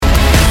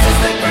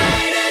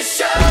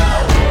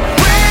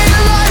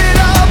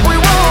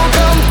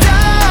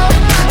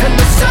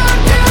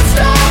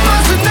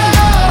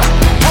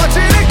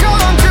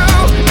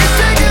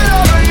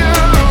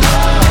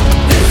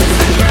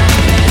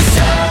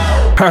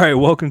All right,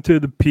 welcome to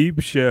the Peep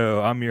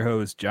Show. I'm your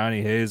host,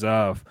 Johnny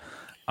Hazoff.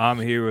 I'm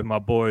here with my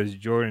boys,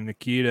 Jordan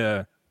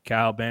Nikita,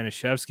 Kyle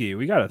Banishevsky.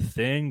 We got a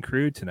thin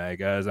crew tonight,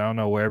 guys. I don't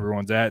know where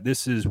everyone's at.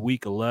 This is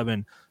week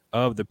 11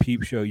 of the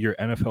Peep Show, your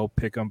NFL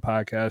Pick'em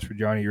podcast for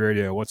Johnny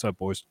Radio. What's up,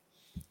 boys?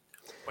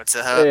 What's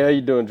up? Hey, how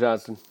you doing,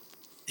 Johnson?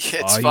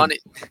 It's funny.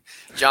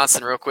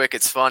 Johnson, real quick,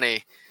 it's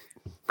funny.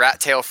 Rat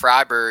Tail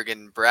Freiberg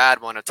and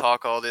Brad want to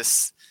talk all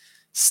this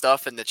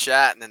stuff in the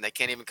chat, and then they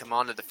can't even come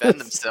on to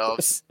defend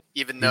themselves,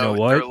 even though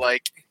they're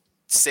like,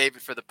 save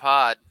it for the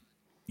pod.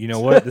 You know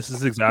what? This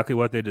is exactly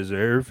what they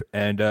deserve.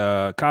 And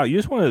Kyle, you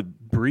just want to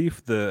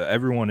brief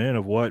everyone in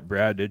of what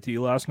Brad did to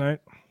you last night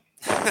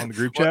on the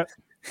group chat?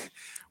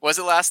 Was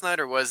it last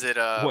night or was it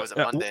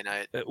Monday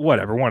night?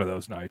 Whatever, one of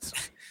those nights.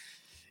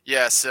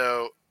 Yeah,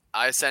 so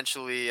I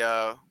essentially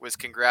was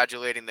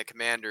congratulating the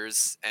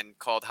Commanders and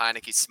called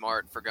Heineke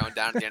smart for going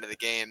down at the end of the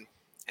game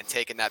and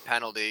taking that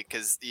penalty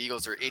because the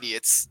Eagles are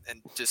idiots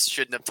and just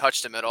shouldn't have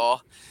touched him at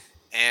all.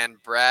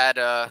 And Brad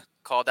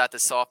called that the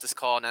softest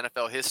call in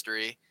NFL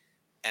history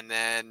and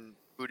then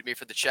booted me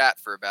for the chat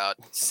for about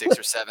 6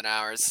 or 7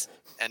 hours.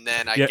 And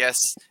then I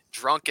guess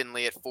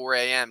drunkenly at 4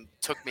 a.m.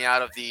 took me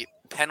out of the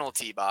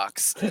penalty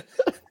box.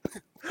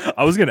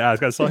 I was going to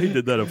ask. I saw he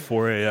did that at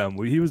 4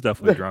 a.m. He was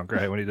definitely drunk,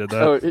 right, when he did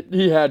that? Oh,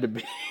 he had to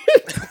be.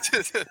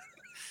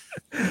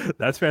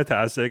 That's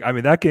fantastic. I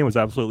mean, that game was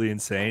absolutely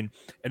insane.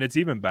 And it's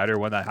even better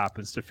when that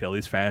happens to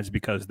Phillies fans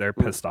because they're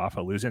pissed off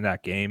at losing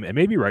that game. And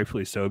maybe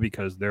rightfully so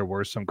because there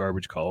were some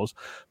garbage calls.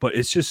 But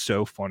it's just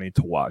so funny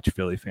to watch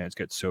Philly fans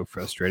get so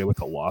frustrated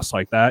with a loss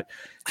like that.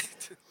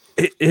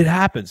 It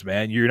happens,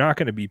 man. You're not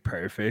going to be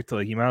perfect.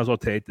 Like, you might as well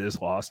take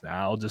this loss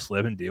now. Just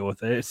live and deal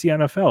with it. It's the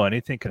NFL.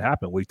 Anything can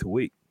happen week to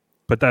week.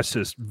 But that's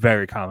just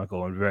very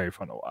comical and very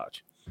fun to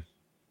watch.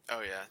 Oh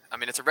yeah, I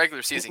mean it's a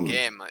regular season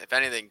game. If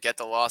anything, get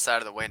the loss out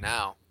of the way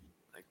now.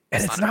 Like,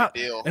 it's not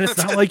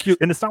like you're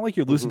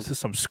losing to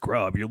some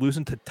scrub. You're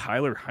losing to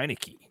Tyler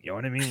Heineke. You know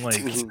what I mean? Like,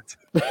 hey,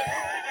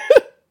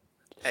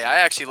 I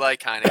actually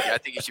like Heineke. I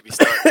think he should be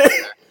starting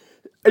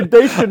there.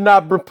 They should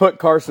not put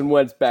Carson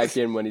Wentz back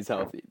in when he's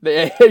healthy.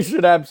 They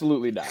should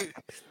absolutely not.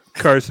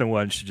 Carson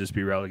Wentz should just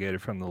be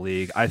relegated from the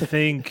league. I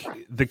think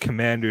the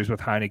Commanders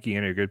with Heineke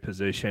in a good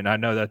position. I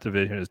know that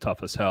division is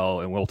tough as hell,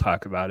 and we'll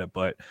talk about it,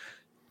 but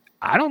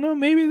I don't know.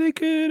 Maybe they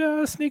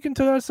could sneak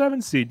into that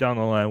 7th seed down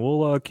the line.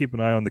 We'll keep an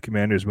eye on the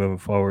Commanders moving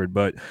forward.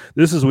 But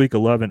this is week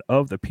 11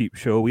 of the Peep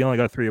Show. We only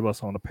got 3 of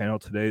us on the panel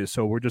today,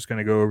 so we're just going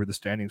to go over the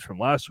standings from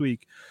last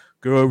week,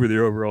 go over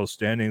the overall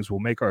standings.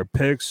 We'll make our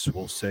picks.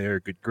 We'll say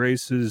our good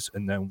graces,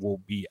 and then we'll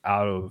be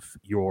out of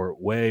your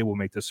way. We'll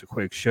make this a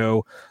quick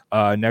show.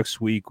 Next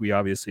week, we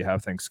obviously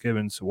have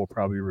Thanksgiving, so we'll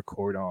probably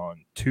record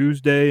on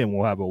Tuesday, and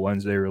we'll have a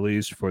Wednesday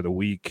release for the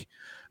week.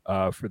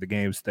 For the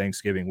game's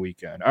Thanksgiving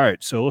weekend. All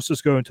right, so let's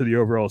just go into the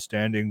overall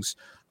standings.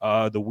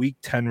 The week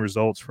 10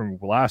 results from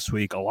last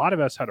week. A lot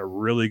of us had a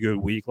really good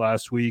week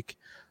last week,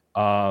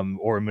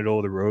 or a middle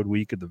of the road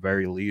week at the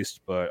very least.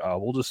 But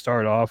we'll just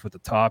start off at the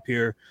top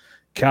here.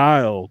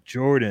 Kyle,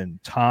 Jordan,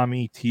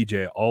 Tommy,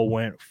 TJ all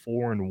went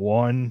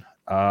 4-1.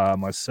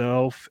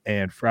 Myself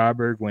and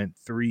Freiberg went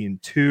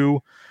 3-2.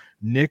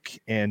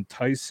 Nick and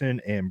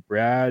Tyson and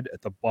Brad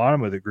at the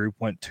bottom of the group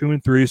went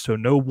 2-3, so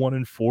no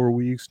 1-4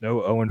 weeks, no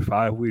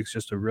 0-5 weeks,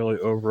 just a really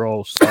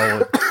overall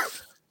solid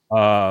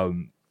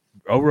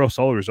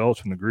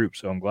results from the group.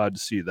 So I'm glad to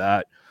see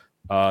that.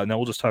 And then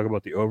we'll just talk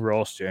about the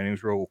overall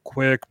standings real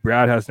quick.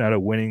 Brad hasn't had a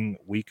winning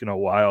week in a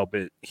while,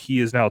 but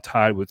he is now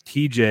tied with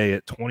TJ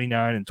at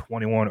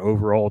 29-21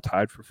 overall,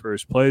 tied for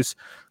first place.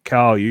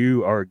 Cal,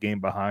 you are a game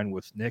behind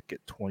with Nick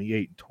at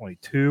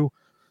 28-22.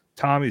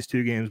 Tommy's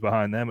 2 games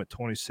behind them at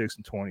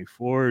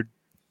 26-24.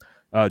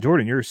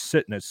 Jordan, you're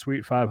sitting at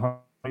sweet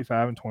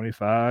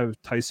 25-25.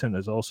 Tyson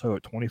is also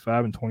at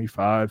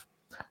 25-25.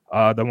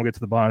 Then we'll get to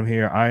the bottom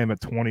here. I am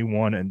at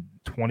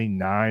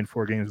 21-29,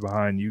 4 games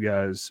behind you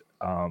guys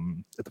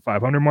at the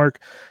 500 mark.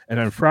 And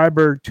then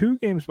Freiberg, 2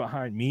 games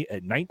behind me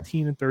at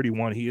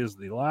 19-31. He is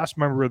the last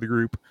member of the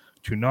group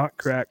to not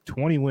crack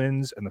 20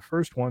 wins and the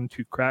first one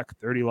to crack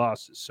 30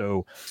 losses.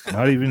 So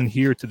not even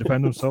here to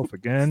defend himself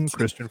again,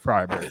 Christian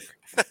Freiberg.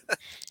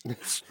 What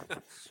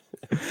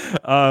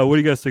do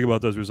you guys think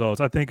about those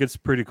results? I think it's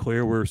pretty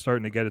clear we're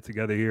starting to get it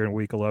together here in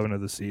week 11 of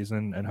the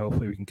season, and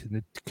hopefully we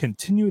can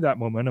continue that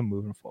momentum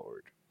moving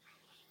forward.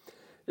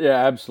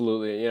 Yeah,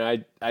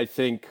 absolutely. I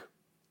think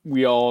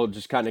we all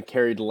just kind of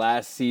carried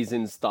last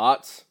season's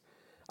thoughts,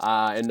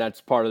 and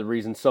that's part of the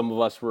reason some of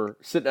us were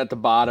sitting at the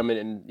bottom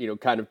and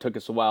kind of took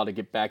us a while to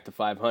get back to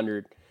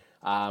 500.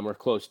 We're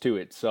close to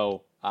it.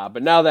 So,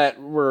 but now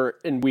that we're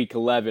in week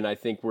 11, I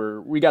think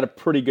we got a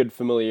pretty good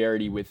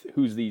familiarity with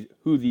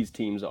who these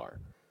teams are.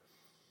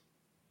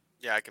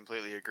 Yeah, I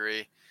completely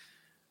agree.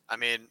 I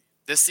mean,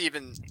 this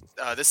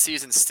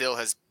season still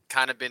has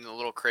kind of been a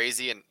little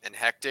crazy and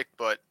hectic,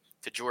 but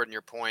to Jordan,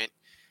 your point,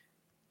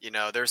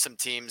 there's some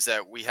teams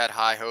that we had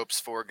high hopes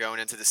for going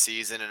into the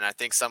season, and I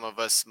think some of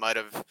us might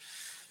have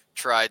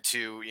tried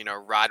to,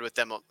 ride with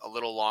them a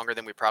little longer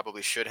than we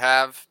probably should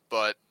have.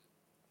 But,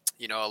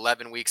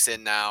 11 weeks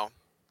in now,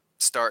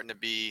 starting to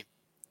be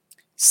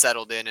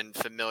settled in and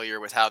familiar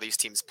with how these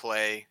teams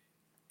play.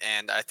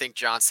 And I think,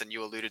 Johnston,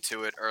 you alluded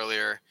to it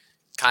earlier,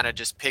 kind of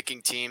just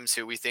picking teams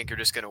who we think are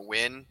just going to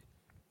win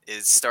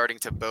is starting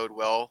to bode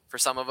well for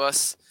some of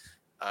us,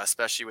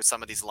 especially with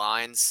some of these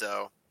lines.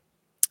 So,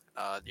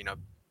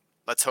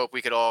 let's hope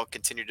we could all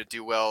continue to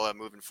do well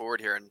moving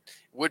forward here. And it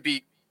would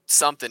be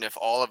something if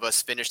all of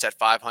us finished at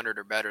 500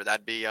 or better.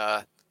 That'd be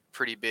a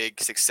pretty big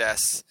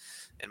success,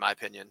 in my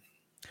opinion.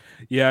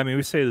 Yeah, I mean,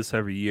 we say this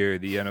every year.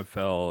 The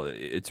NFL,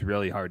 it's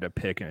really hard to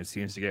pick, and it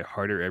seems to get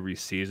harder every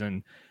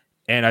season.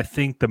 And I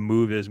think the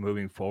move is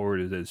moving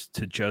forward is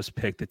to just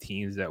pick the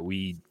teams that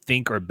we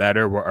think are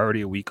better. We're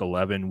already at week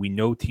 11. We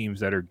know teams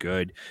that are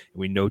good, and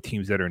we know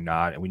teams that are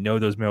not, and we know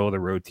those middle of the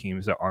road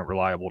teams that aren't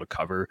reliable to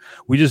cover.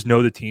 We just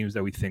know the teams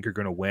that we think are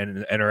going to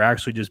win and are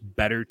actually just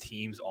better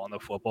teams on the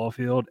football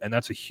field, and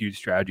that's a huge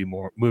strategy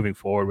moving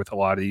forward with a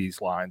lot of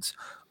these lines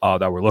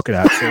that we're looking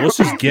at. So let's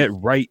just get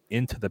right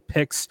into the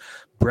picks.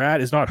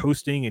 Brad is not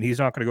hosting, and he's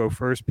not going to go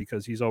first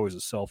because he's always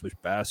a selfish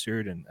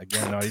bastard, and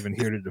again, not even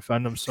here to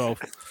defend himself.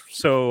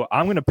 So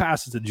I'm going to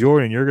pass it to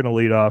Jordan. You're going to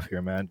lead off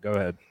here, man. Go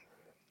ahead.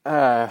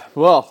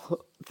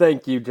 Well,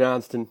 thank you,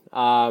 Johnston.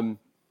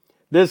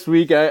 This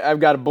week I've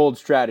got a bold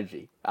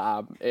strategy,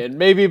 and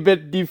maybe a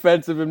bit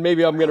defensive, and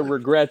maybe I'm going to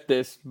regret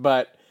this,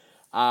 but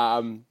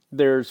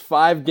there's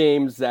 5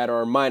 games that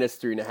are minus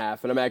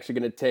 3.5, and I'm actually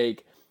going to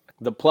take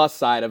the plus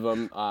side of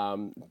them,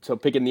 so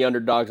picking the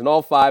underdogs in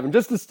all 5, and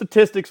just the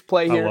statistics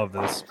play here. I love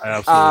this. I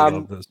absolutely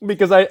love this.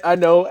 Because I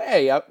know,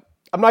 hey, I'm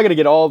not going to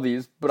get all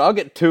these, but I'll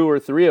get 2 or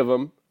 3 of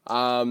them.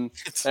 And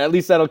at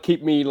least that'll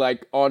keep me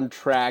like on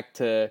track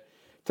to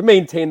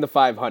maintain the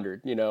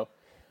 500,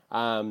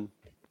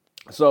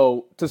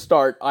 So to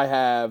start, I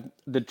have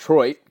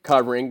Detroit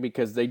covering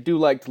because they do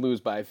like to lose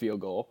by a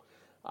field goal.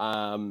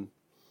 And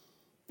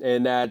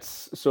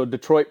that's so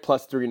Detroit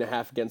plus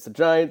 3.5 against the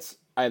Giants.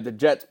 I have the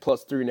Jets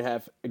plus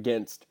 3.5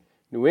 against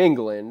New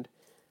England.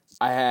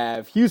 I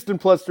have Houston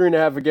plus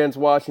 3.5 against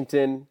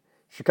Washington.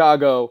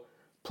 Chicago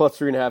plus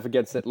 3.5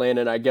 against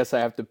Atlanta. And I guess I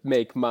have to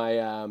make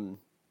my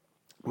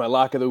my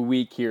lock of the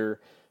week here,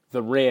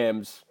 the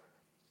Rams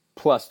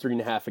plus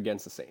 3.5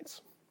 against the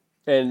Saints.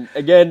 And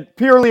again,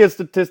 purely a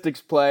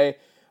statistics play,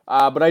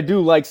 but I do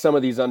like some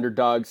of these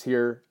underdogs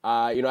here.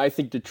 I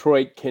think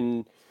Detroit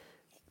can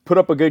put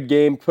up a good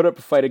game, put up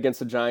a fight against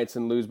the Giants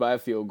and lose by a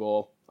field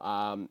goal.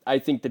 I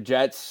think the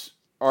Jets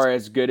are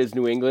as good as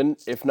New England,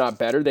 if not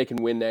better. They can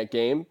win that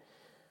game.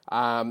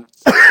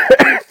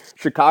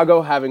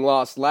 Chicago, having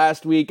lost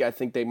last week, I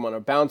think they won a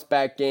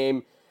bounce-back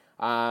game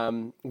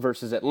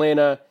versus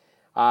Atlanta.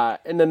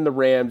 And then the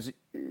Rams,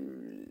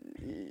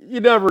 you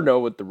never know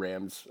with the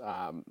Rams.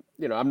 I'm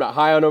not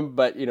high on them,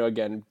 but,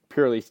 again,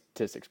 purely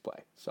statistics play.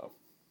 So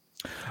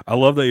I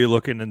love that you're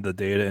looking into the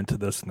data into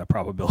this and the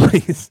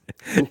probabilities.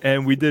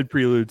 And we did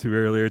prelude to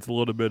earlier, it's a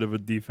little bit of a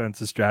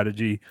defensive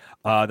strategy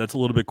that's a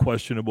little bit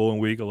questionable in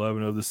week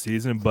 11 of the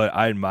season, but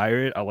I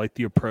admire it. I like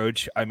the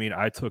approach. I mean,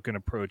 I took an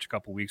approach a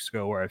couple weeks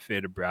ago where I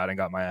faded Brad and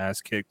got my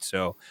ass kicked.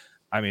 So,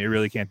 I mean, it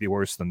really can't be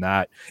worse than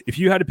that. If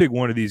you had to pick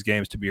one of these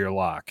games to be your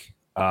lock,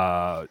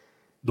 the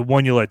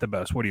one you like the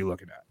best, what are you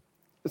looking at?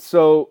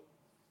 So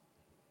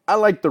I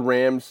like the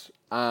Rams,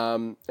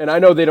 and I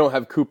know they don't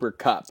have Cooper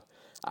Kupp.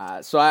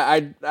 So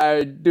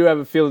I do have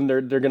a feeling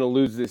they're going to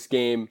lose this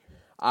game.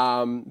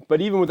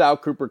 But even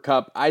without Cooper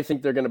Kupp, I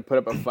think they're going to put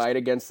up a fight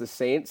against the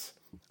Saints,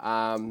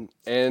 and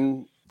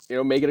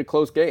make it a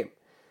close game.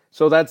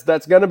 So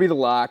that's going to be the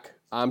lock.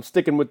 I'm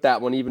sticking with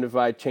that one, even if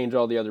I change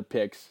all the other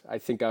picks. I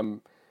think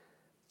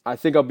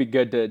I'll be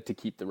good to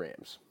keep the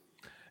Rams.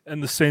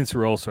 And the Saints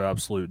are also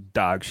absolute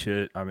dog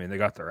shit. I mean, they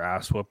got their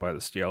ass whooped by the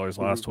Steelers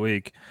last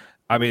week.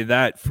 I mean,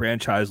 that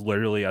franchise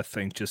literally, I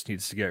think, just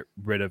needs to get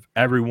rid of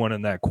everyone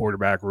in that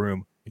quarterback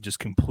room and just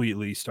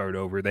completely start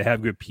over. They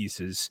have good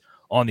pieces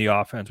on the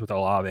offense with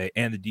Olave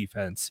and the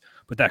defense,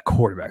 but that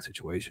quarterback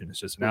situation is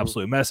just an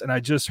absolute mess. And I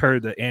just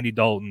heard that Andy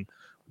Dalton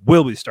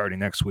will be starting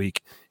next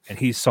week, and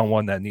he's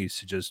someone that needs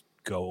to just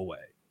go away.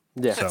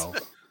 Yeah. So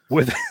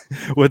with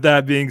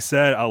that being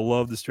said, I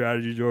love the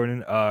strategy,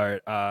 Jordan.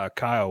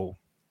 Kyle,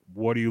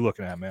 what are you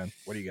looking at, man?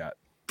 What do you got?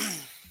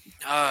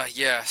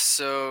 Yeah.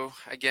 So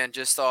again,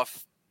 just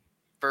off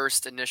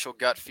first initial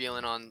gut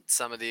feeling on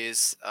some of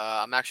these,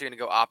 I'm actually going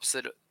to go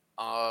opposite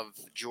of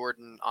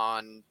Jordan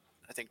on,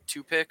 I think,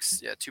 2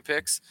 picks. Yeah, 2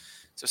 picks.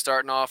 So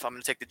starting off, I'm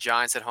going to take the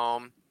Giants at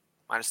home,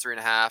 minus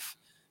 3.5.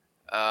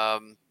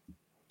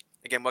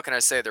 Again, what can I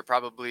say? They're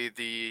probably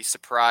the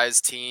surprise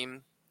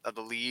team of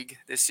the league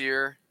this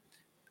year.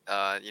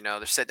 They're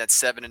sitting at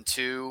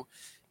 7-2.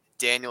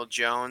 Daniel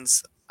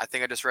Jones, I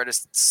think I just read a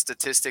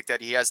statistic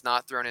that he has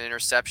not thrown an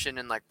interception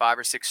in like 5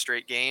 or 6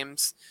 straight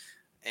games.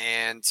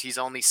 And he's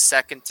only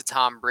second to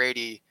Tom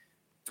Brady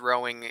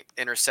throwing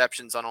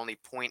interceptions on only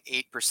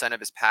 0.8% of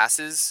his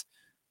passes,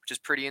 which is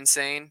pretty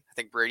insane. I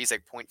think Brady's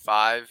like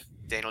 0.5.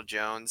 Daniel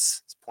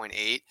Jones is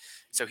 0.8.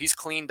 So he's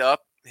cleaned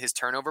up his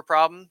turnover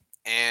problem.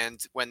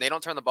 And when they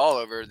don't turn the ball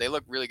over, they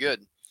look really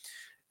good.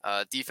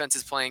 Defense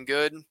is playing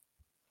good.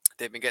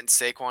 They've been getting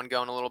Saquon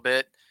going a little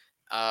bit.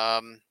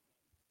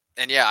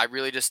 yeah, I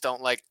really just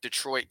don't like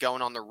Detroit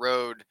going on the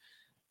road.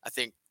 I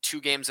think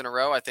 2 games in a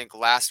row. I think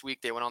last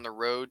week they went on the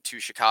road to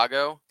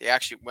Chicago. They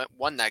actually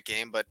won that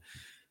game, but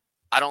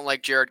I don't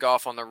like Jared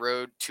Goff on the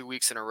road 2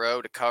 weeks in a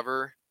row to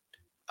cover.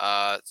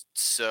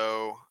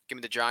 So give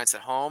me the Giants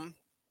at home.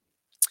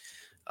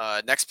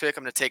 Next pick,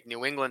 I'm going to take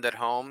New England at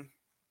home.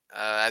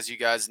 As you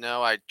guys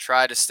know, I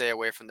try to stay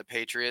away from the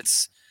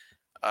Patriots.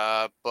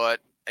 But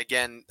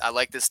again, I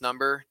like this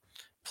number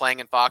playing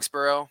in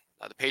Foxborough.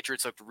 The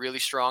Patriots looked really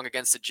strong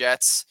against the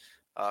Jets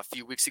a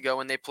few weeks ago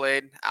when they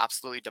played,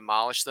 absolutely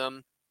demolished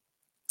them.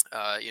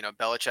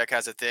 Belichick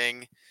has a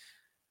thing,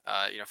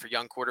 for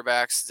young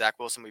quarterbacks. Zach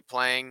Wilson will be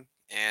playing.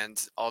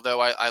 And although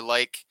I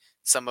like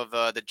some of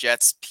the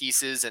Jets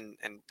pieces and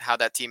how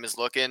that team is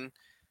looking,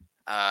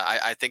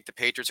 I think the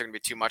Patriots are going to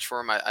be too much for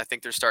them. I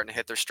think they're starting to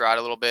hit their stride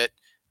a little bit.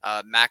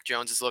 Mac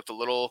Jones has looked a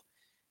little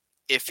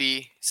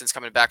iffy since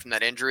coming back from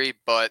that injury,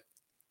 but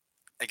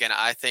again,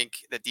 I think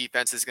the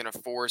defense is going to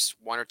force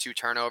 1 or 2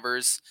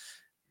 turnovers.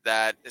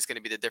 That is going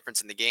to be the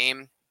difference in the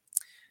game.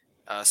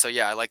 So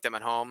yeah, I like them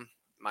at home,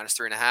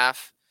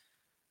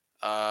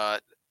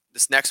 -3.5.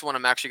 This next one,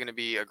 I'm actually going to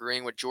be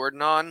agreeing with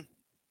Jordan on.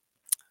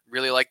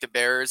 Really like the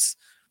Bears,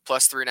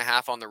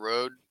 +3.5 on the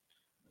road.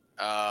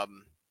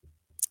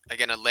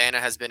 Again, Atlanta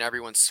has been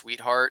everyone's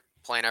sweetheart,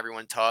 playing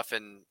everyone tough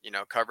and,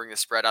 covering the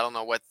spread. I don't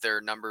know what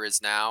their number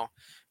is now,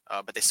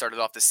 but they started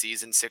off the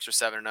season 6 or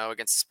 7-0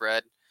 against the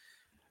spread.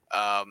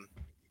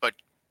 But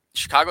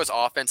Chicago's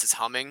offense is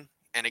humming.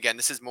 And again,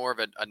 this is more of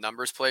a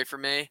numbers play for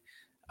me.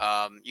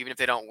 Even if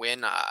they don't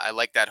win, I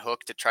like that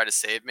hook to try to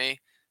save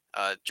me.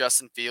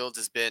 Justin Fields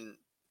has been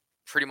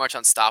pretty much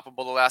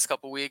unstoppable the last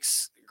couple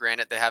weeks.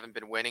 Granted, they haven't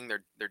been winning.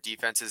 Their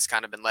defense has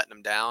kind of been letting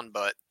them down.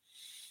 But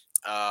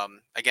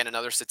again,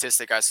 another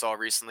statistic I saw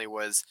recently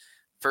was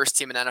first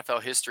team in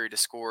NFL history to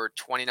score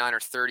 29 or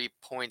 30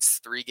 points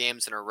 3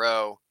 games in a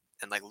row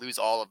and lose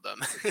all of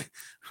them,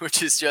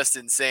 which is just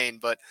insane.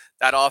 But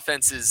that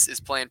offense is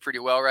playing pretty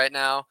well right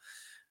now.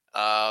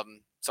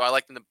 So I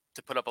like them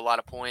to put up a lot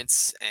of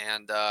points.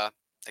 And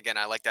again,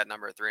 I like that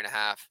number at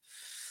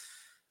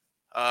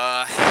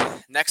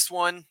 3.5. Next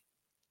one,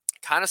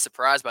 kind of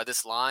surprised by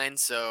this line.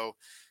 So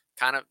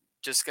kind of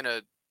just going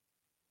to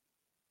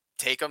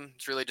take them.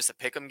 It's really just a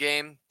pick 'em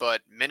game,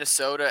 but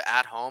Minnesota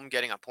at home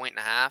getting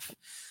 1.5.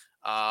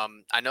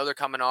 I know they're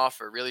coming off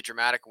a really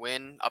dramatic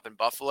win up in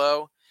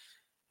Buffalo,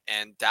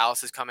 and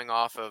Dallas is coming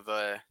off of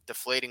a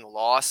deflating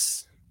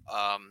loss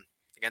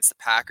against the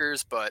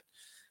Packers, but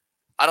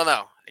I don't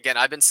know. Again,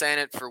 I've been saying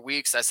it for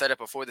weeks. I said it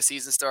before the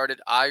season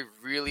started. I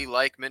really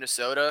like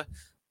Minnesota.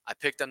 I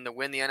picked them to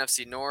win the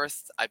NFC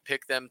North. I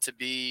picked them to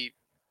be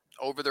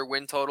over their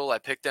win total. I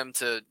picked them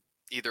to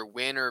either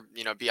win or,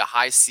 be a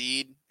high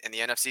seed in the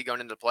NFC going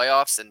into the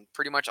playoffs. And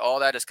pretty much all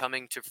that is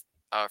coming to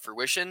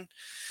fruition.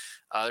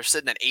 They're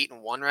sitting at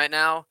 8-1 right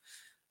now.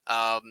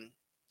 And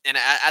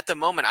at the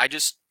moment, I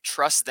just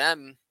trust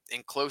them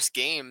in close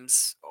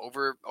games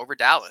over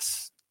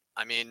Dallas.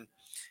 I mean,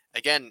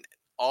 again,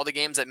 all the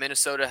games that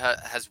Minnesota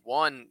has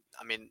won,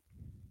 I mean,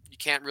 you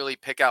can't really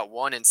pick out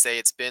one and say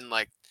it's been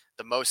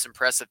the most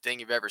impressive thing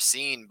you've ever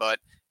seen, but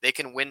they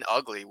can win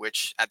ugly,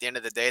 which at the end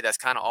of the day, that's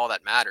kind of all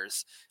that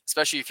matters,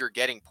 especially if you're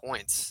getting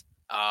points.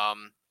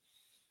 And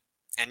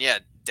yeah,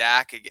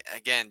 Dak,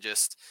 again,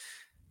 just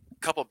a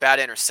couple bad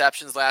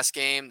interceptions last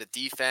game. The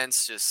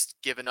defense just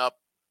giving up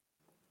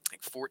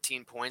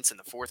 14 points in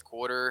the fourth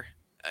quarter.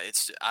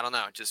 I don't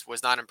know, it just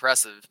was not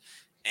impressive.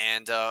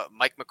 And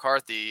Mike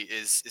McCarthy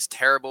is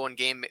terrible in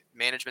game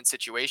management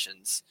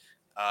situations.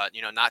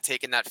 Not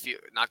taking not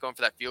going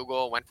for that field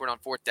goal, went for it on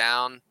 4th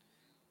down.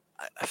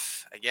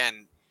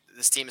 Again,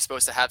 this team is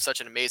supposed to have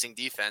such an amazing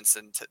defense,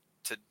 and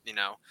to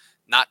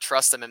not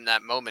trust them in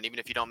that moment, even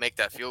if you don't make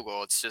that field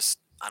goal, it's just,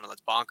 I don't know,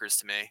 it's bonkers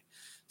to me.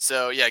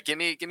 So yeah, give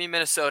me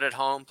Minnesota at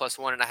home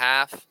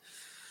 +1.5.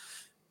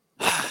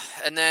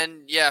 And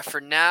then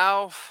for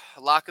now,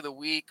 lock of the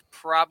week,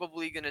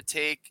 probably gonna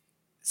take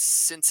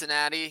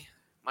Cincinnati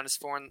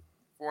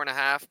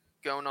 -4.5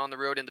 going on the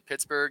road into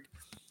Pittsburgh.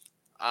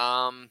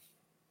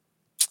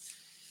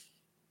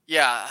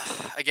 Yeah,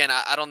 again,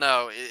 I don't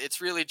know. It's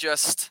really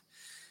just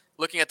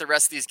looking at the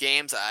rest of these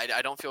games.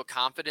 I don't feel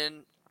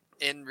confident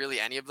in really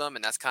any of them,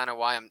 and that's kind of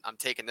why I'm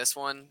taking this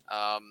one.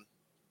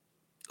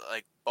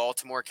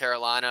 Baltimore,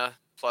 Carolina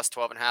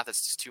 +12.5.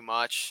 That's just too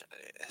much.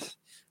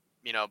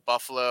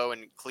 Buffalo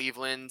and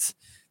Cleveland.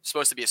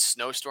 Supposed to be a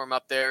snowstorm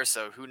up there,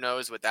 so who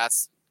knows what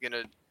that's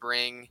gonna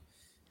bring.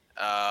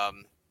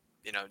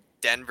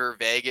 Denver,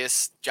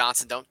 Vegas.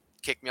 Johnson, don't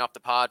kick me off the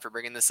pod for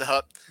bringing this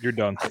up. You're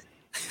done.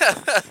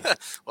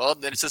 Well,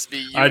 then it's just be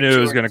you. I knew it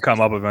was going to come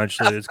up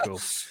eventually. It's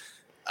cool.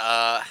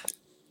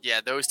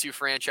 Yeah, those two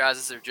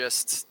franchises are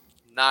just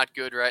not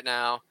good right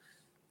now.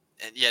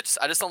 And yeah,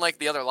 I just don't like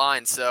the other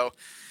line. So,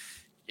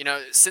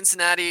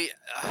 Cincinnati,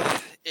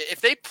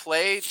 if they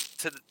play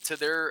to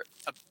their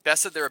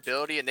best of their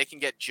ability and they can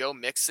get Joe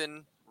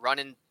Mixon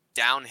running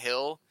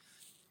downhill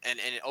and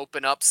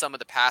open up some of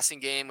the passing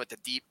game with the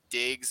deep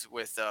digs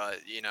with,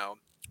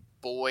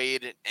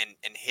 Boyd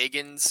and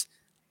Higgins,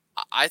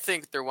 I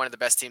think they're one of the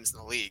best teams in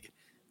the league.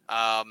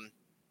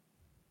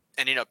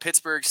 And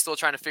Pittsburgh's still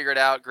trying to figure it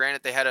out.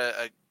 Granted, they had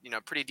a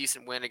pretty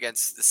decent win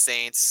against the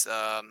Saints.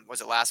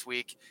 Was it last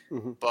week?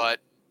 Mm-hmm. But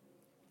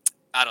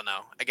I don't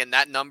know. Again,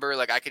 that number,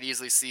 like I could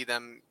easily see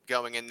them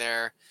going in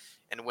there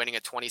and winning a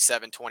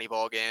 27-20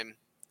 ball game.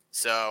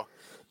 So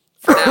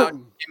for now,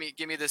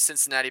 give me the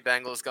Cincinnati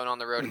Bengals going on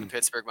the road to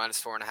Pittsburgh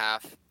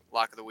 -4.5,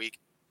 lock of the week.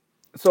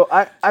 So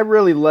I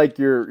really like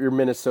your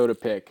Minnesota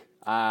pick.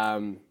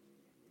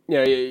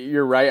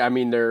 You're right. I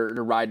mean, they're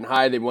riding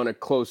high. They won a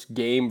close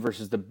game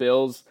versus the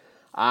Bills.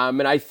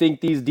 And I think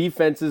these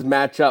defenses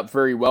match up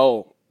very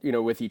well,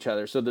 with each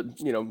other. So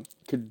that,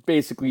 could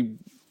basically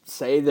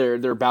say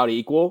they're about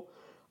equal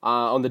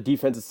on the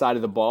defensive side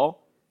of the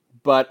ball.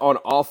 But on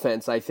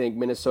offense, I think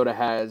Minnesota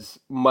has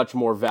much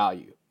more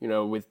value,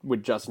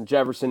 with Justin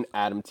Jefferson,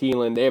 Adam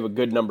Thielen. They have a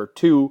good number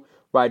 2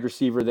 wide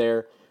receiver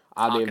there.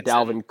 They have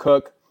Dalvin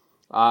Cook.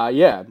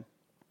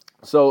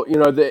 So,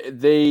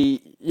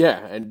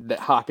 and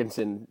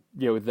Hawkinson,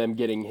 with them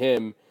getting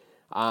him.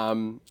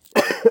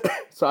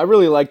 So I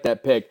really like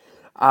that pick.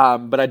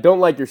 But I don't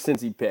like your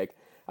Cincy pick.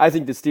 I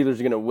think the Steelers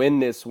are going to win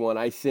this one.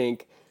 I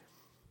think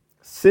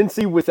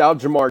Cincy without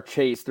Jamar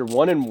Chase, they're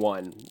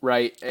 1-1,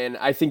 right? And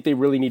I think they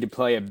really need to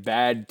play a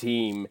bad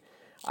team.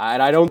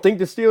 And I don't think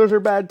the Steelers are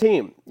a bad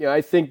team.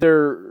 I think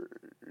they're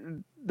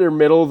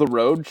middle of the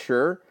road,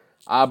 sure.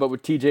 But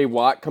with TJ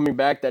Watt coming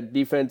back, that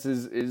defense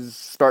is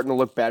starting to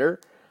look better.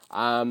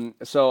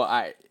 So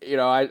I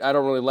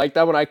don't really like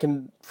that one. I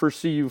can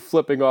foresee you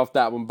flipping off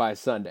that one by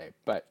Sunday,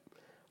 but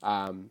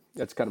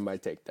that's kind of my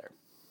take there.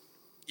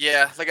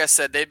 Yeah, like I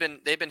said, they've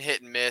been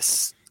hit and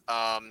miss.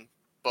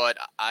 But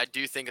I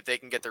do think if they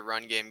can get the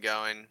run game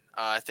going,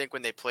 I think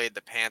when they played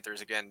the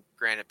Panthers, again,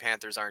 granted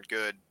Panthers aren't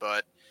good,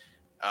 but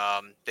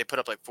they put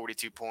up like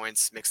 42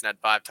 points, Mixon had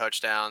 5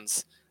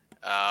 touchdowns.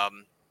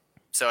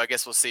 So I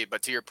guess we'll see.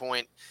 But to your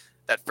point,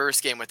 that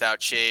first game without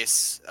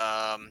Chase,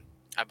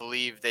 I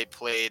believe they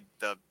played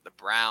the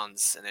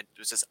Browns, and it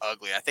was just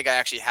ugly. I think I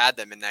actually had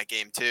them in that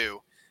game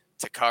too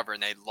to cover,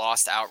 and they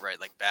lost outright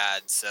like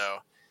bad. So,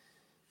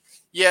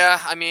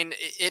 yeah, I mean,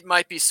 it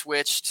might be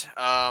switched.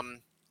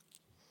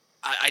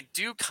 I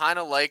do kind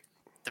of like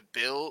the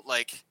Bill.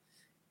 Like,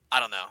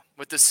 I don't know.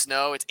 With the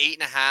snow, it's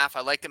 8.5.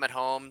 I like them at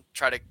home.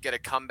 Try to get a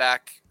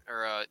comeback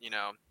or,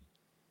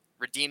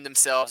 redeem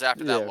themselves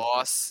after that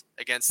loss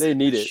against the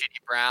shitty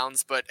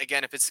Browns. But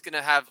again, if it's going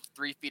to have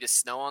 3 feet of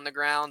snow on the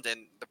ground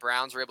and the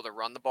Browns are able to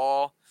run the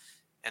ball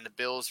and the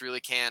Bills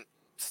really can't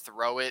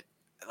throw it,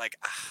 like,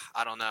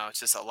 I don't know. It's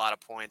just a lot of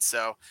points.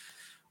 So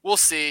we'll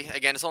see.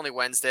 Again, it's only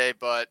Wednesday,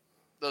 but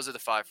those are the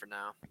 5 for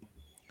now.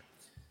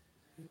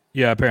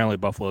 Yeah, apparently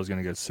Buffalo is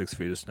going to get 6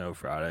 feet of snow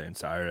Friday and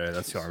Saturday.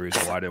 That's the only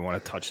reason why I didn't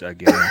want to touch that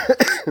game.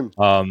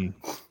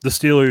 The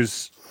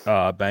Steelers,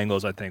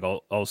 Bengals, I think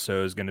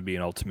also is going to be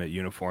an ultimate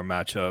uniform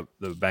matchup.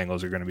 The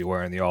Bengals are going to be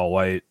wearing the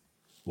all-white,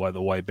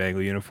 the white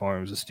Bengal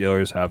uniforms. The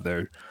Steelers have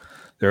their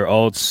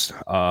alts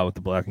with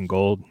the black and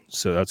gold,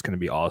 so that's going to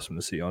be awesome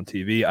to see on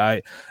TV.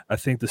 I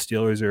think the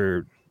Steelers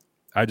are.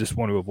 I just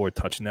want to avoid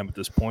touching them at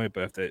this point,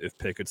 but if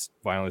Pickett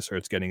finally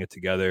starts getting it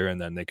together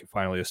and then they can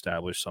finally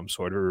establish some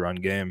sort of a run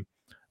game,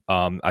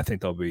 I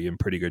think they'll be in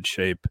pretty good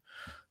shape.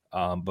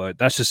 But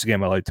that's just a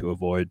game I like to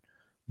avoid.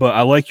 But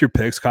I like your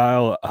picks,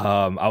 Kyle.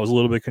 I was a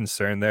little bit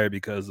concerned there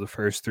because the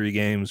first 3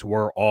 games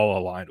we're all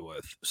aligned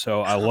with.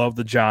 So I love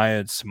the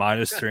Giants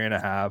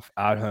 -3.5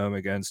 at home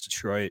against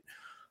Detroit.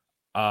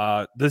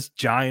 This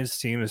Giants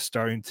team is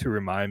starting to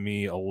remind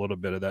me a little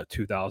bit of that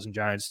 2000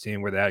 Giants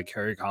team where they had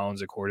Kerry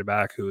Collins at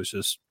quarterback, who was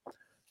just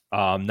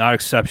not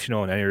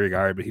exceptional in any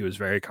regard, but he was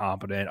very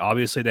competent.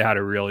 Obviously, they had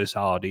a really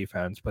solid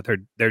defense, but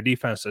their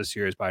defense this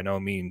year is by no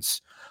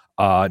means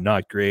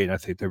not great. And I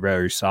think they're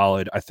very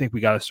solid. I think we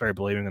got to start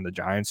believing in the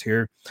Giants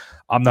here.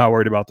 I'm not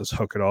worried about this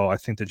hook at all. I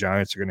think the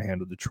Giants are going to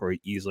handle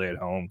Detroit easily at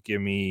home.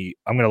 I'm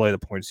going to lay the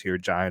points here.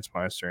 Giants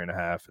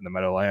 -3.5 in the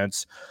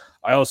Meadowlands.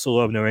 I also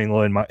love New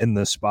England in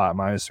this spot,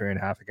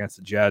 -3.5 against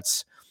the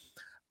Jets.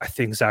 I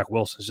think Zach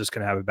Wilson's just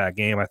going to have a bad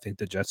game. I think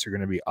the Jets are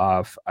going to be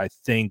off. I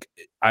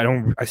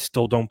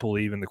still don't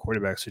believe in the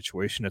quarterback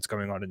situation that's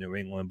going on in New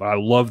England, but I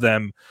love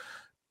them.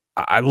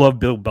 I love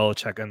Bill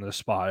Belichick in the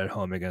spot at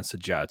home against the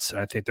Jets.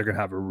 And I think they're going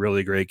to have a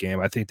really great game.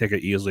 I think they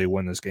could easily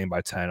win this game by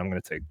 10. I'm going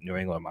to take New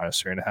England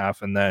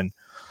 -3.5. And then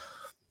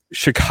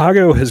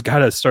Chicago has got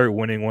to start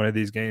winning one of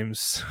these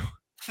games.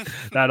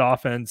 That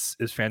offense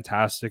is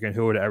fantastic, and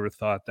who would have ever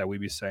thought that we'd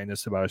be saying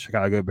this about a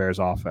Chicago Bears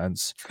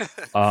offense?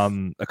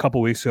 A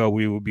couple weeks ago,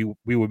 we would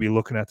be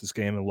looking at this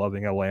game and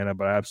loving Atlanta,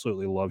 but I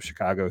absolutely love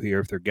Chicago here.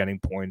 If they're getting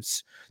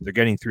points, they're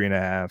getting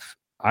 3.5.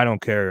 I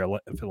don't care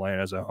if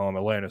Atlanta's at home.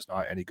 Atlanta's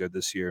not any good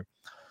this year.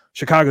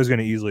 Chicago's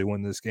going to easily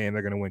win this game.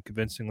 They're going to win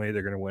convincingly.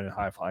 They're going to win in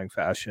high-flying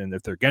fashion.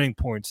 If they're getting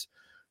points,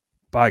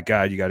 by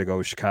God, you got to go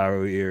with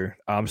Chicago here.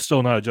 I'm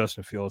still not a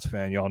Justin Fields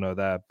fan. Y'all know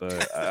that,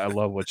 but I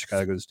love what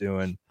Chicago's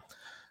doing.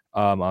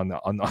 On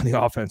the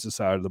offensive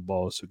side of the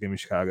ball. So give me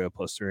Chicago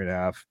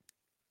 +3.5.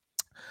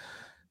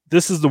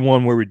 This is the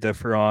one where we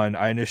differ on.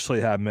 I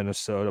initially had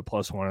Minnesota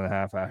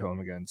 +1.5 at home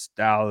against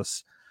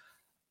Dallas.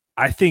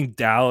 I think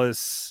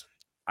Dallas,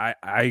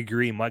 I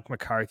agree. Mike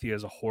McCarthy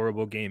is a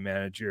horrible game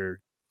manager.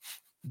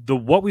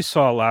 What we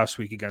saw last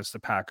week against the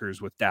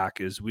Packers with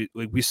Dak is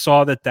we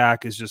saw that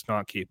Dak is just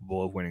not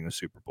capable of winning a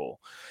Super Bowl,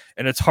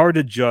 and it's hard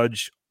to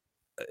judge.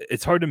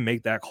 It's hard to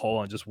make that call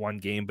on just one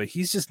game, but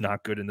he's just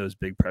not good in those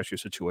big pressure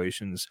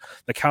situations.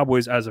 The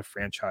Cowboys as a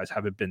franchise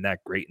haven't been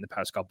that great in the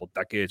past couple of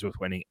decades with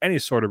winning any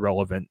sort of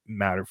relevant,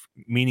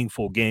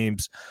 meaningful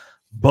games.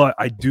 But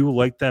I do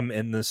like them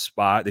in this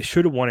spot. They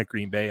should have won at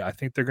Green Bay. I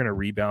think they're going to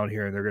rebound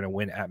here and they're going to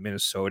win at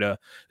Minnesota.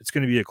 It's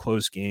going to be a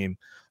close game.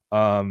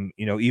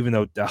 Even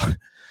though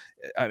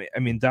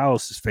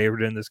Dallas is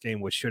favored in this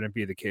game, which shouldn't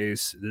be the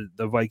case.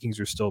 The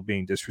Vikings are still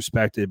being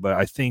disrespected, but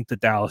I think the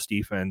Dallas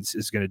defense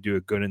is going to do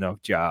a good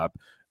enough job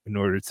in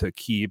order to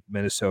keep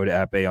Minnesota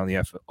at bay on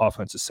the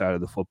offensive side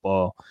of the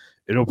football.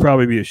 It'll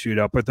probably be a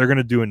shootout, but they're going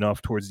to do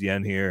enough towards the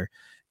end here,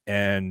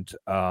 and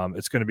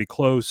it's going to be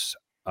close.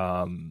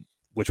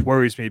 Which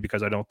worries me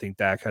because I don't think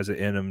Dak has it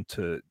in him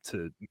to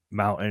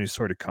mount any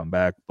sort of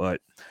comeback. But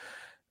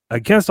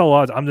against all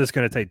odds, I'm just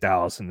going to take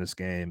Dallas in this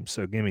game.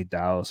 So give me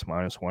Dallas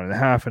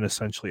 -1.5 and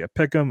essentially a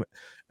pick 'em.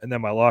 And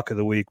then my lock of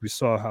the week, we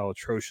saw how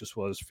atrocious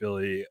was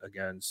Philly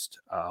against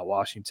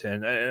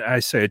Washington. And I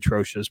say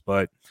atrocious,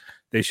 but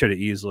they should have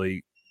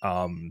easily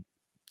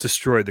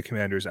destroyed the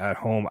Commanders at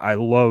home. I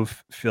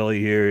love Philly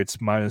here. It's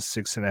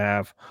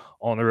 -6.5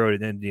 on the road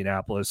in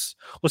Indianapolis.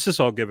 Let's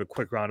just all give a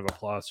quick round of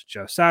applause to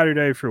Jeff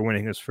Saturday for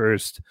winning his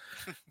first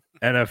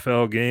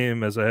NFL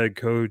game as a head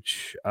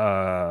coach.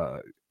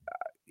 That's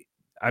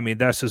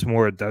just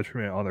more a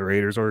detriment on the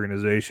Raiders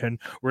organization.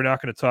 We're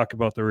not going to talk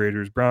about the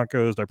Raiders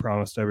Broncos. I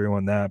promised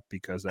everyone that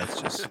because that's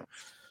just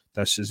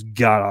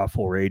god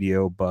awful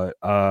radio. But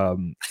I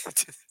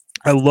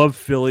love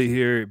Philly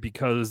here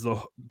because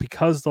the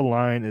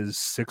line is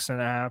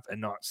 6.5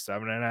 and not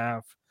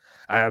 7.5.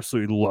 I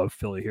absolutely love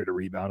Philly here to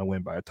rebound and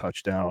win by a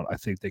touchdown. I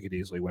think they could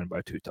easily win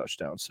by 2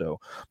 touchdowns. So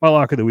my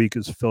lock of the week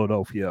is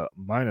Philadelphia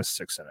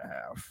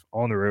 -6.5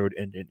 on the road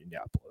in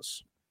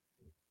Indianapolis.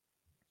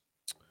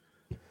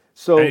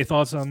 So any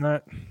thoughts on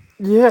that?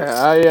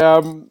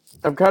 Yeah,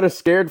 I'm kind of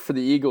scared for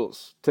the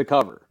Eagles to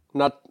cover.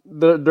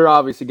 They're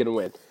obviously going to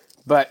win,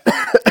 but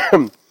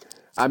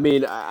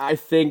I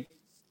think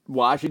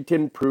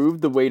Washington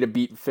proved the way to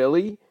beat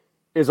Philly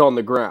is on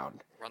the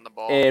ground. Run the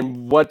ball.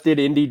 And what did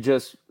Indy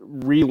just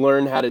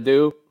relearn how to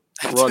do?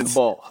 Run the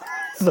ball.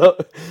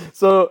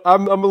 So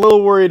I'm a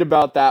little worried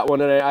about that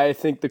one, and I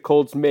think the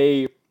Colts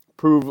may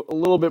prove a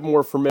little bit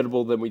more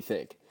formidable than we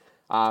think.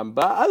 But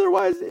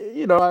otherwise,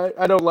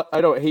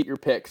 I don't hate your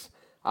picks.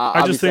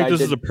 I just think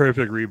this is a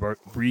perfect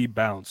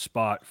rebound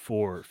spot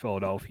for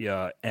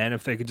Philadelphia. And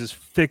if they could just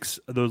fix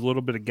those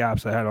little bit of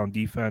gaps they had on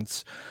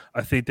defense,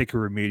 I think they could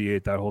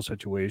remediate that whole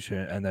situation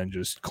and then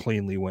just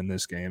cleanly win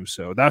this game.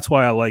 So that's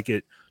why I like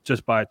it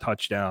just by a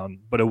touchdown.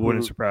 But it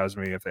wouldn't surprise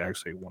me if they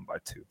actually won by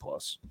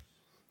 2+.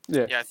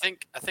 Yeah, I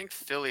think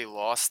Philly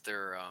lost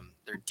their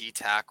D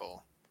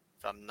tackle,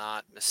 if I'm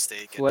not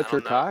mistaken.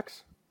 Fletcher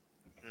Cox?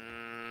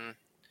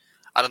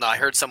 I don't know. I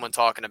heard someone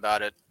talking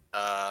about it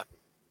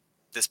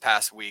this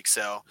past week,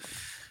 so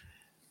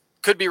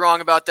could be wrong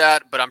about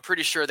that, but I'm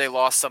pretty sure they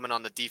lost someone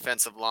on the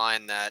defensive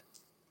line that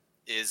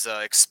is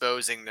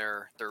exposing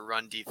their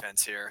run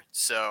defense here.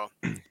 So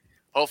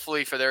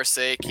hopefully for their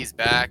sake, he's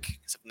back.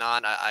 If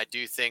not, I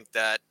do think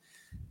that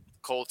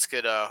Colts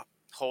could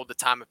hold the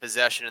time of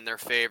possession in their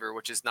favor,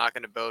 which is not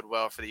going to bode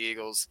well for the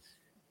Eagles.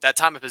 That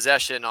time of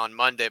possession on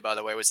Monday, by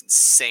the way, was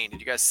insane. Did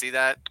you guys see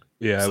that?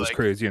 Yeah, it was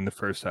crazy in the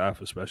first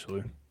half,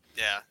 especially.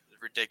 Yeah,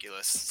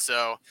 ridiculous.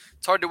 So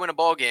it's hard to win a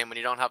ball game when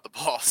you don't have the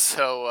ball.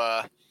 So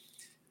I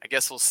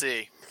guess we'll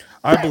see.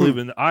 I believe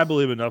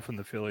enough in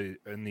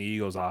the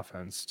Eagles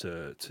offense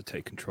to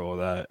take control of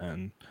that.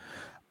 And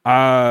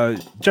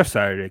Jeff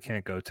Saturday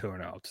can't go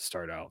 2-0 to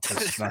start out.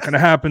 That's not going to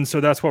happen.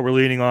 So that's what we're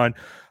leaning on.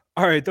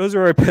 All right, those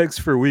are our picks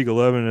for Week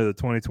 11 of the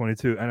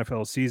 2022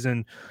 NFL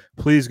season.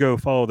 Please go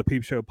follow the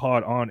Peep Show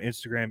Pod on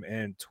Instagram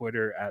and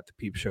Twitter at the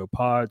Peep Show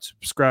Pod.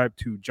 Subscribe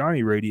to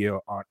Johnny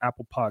Radio on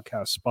Apple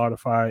Podcasts,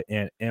 Spotify,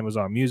 and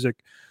Amazon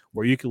Music,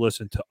 where you can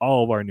listen to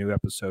all of our new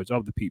episodes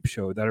of the Peep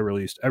Show that are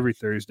released every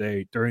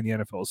Thursday during the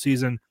NFL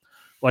season.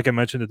 Like I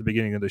mentioned at the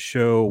beginning of the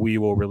show, we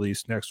will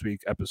release next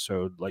week's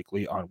episode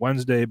likely on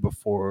Wednesday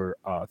before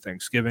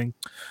Thanksgiving.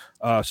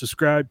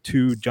 Subscribe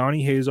to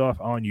Johnny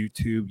Hazoff on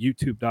YouTube,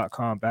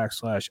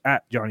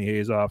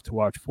 youtube.com/@JohnnyHazoff to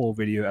watch full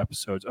video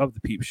episodes of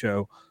The Peep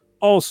Show.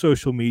 All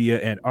social media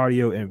and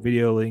audio and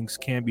video links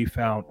can be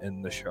found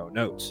in the show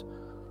notes.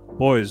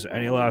 Boys,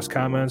 any last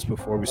comments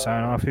before we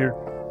sign off here?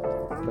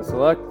 Best of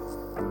luck.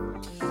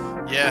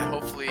 Yeah,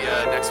 hopefully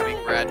next week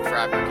Brad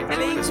Freiberg can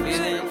join us. It was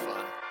real fun.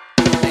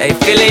 Hey,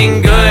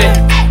 feeling good,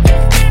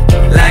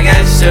 like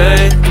I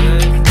should.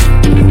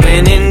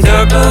 When in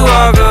dark,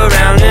 walk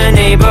around the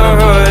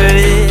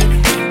neighborhood.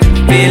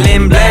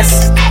 Feeling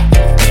blessed,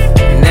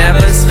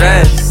 never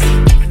stressed.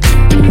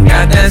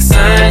 Got that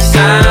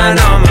sunshine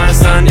on my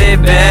Sunday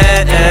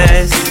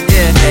best.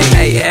 Yeah,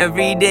 hey,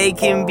 every day. day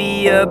can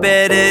be a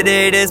better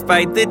day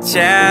despite the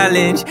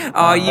challenge.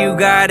 All you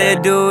gotta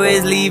do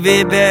is leave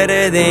it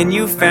better than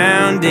you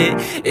found it.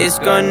 It's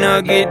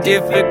gonna get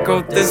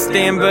difficult to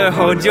stand, but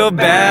hold your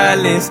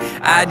balance.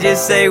 I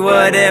just say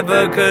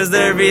whatever, cause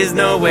there is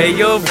no way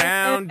you're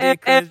round it.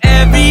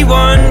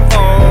 Everyone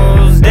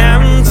falls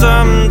down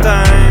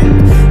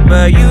sometime,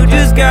 but you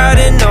just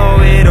gotta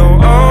know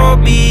it'll all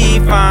be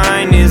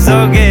fine. It's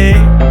okay.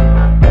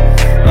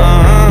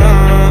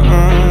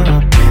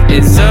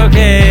 It's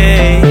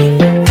okay.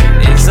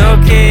 It's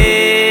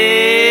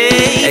okay.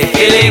 Hey,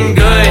 feeling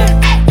good,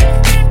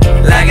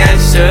 like I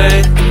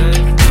should.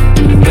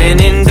 When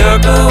in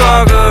dark, I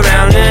walk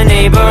around the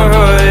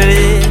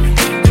neighborhood.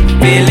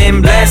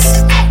 Feeling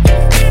blessed,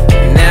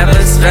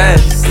 never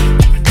stressed.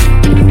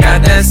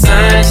 Got that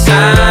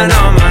sunshine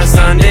on my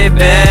Sunday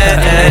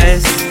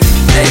best.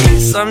 Hey,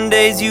 some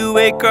days you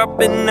wake up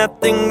and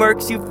nothing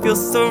works, you feel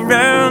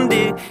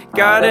surrounded.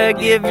 Gotta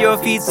give your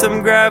feet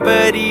some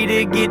gravity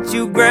to get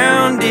you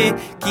grounded.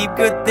 Keep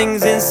good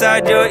things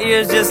inside your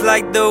ears just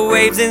like the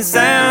waves and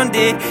sound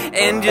it.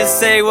 And just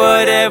say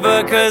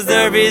whatever, cause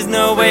there is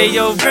no way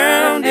you're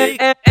grounded.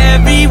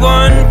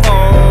 Everyone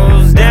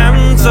falls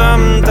down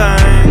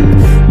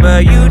sometime,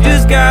 but you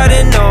just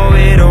gotta know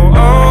it'll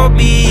all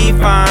be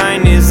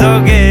fine. It's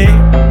okay.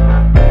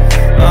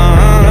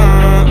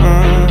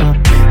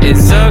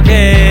 It's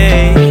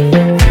okay.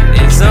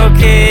 It's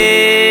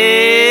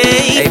okay.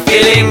 Hey,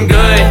 feeling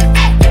good,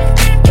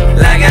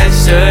 like I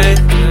should.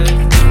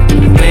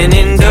 When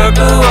in dark, I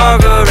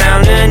walk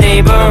around the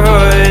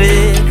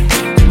neighborhood.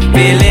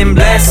 Feeling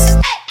blessed,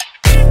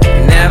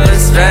 never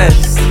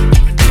stressed.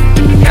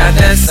 Got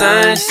that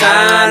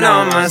sunshine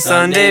on my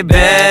Sunday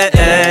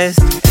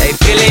best. Hey,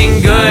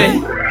 feeling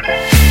good,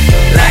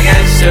 like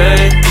I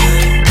should.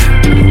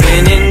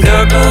 When in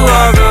dark, I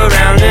walk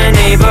around the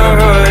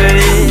neighborhood.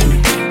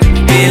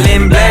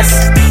 Feeling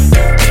blessed,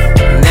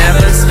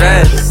 never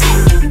stressed.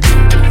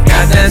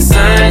 Got that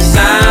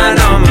sunshine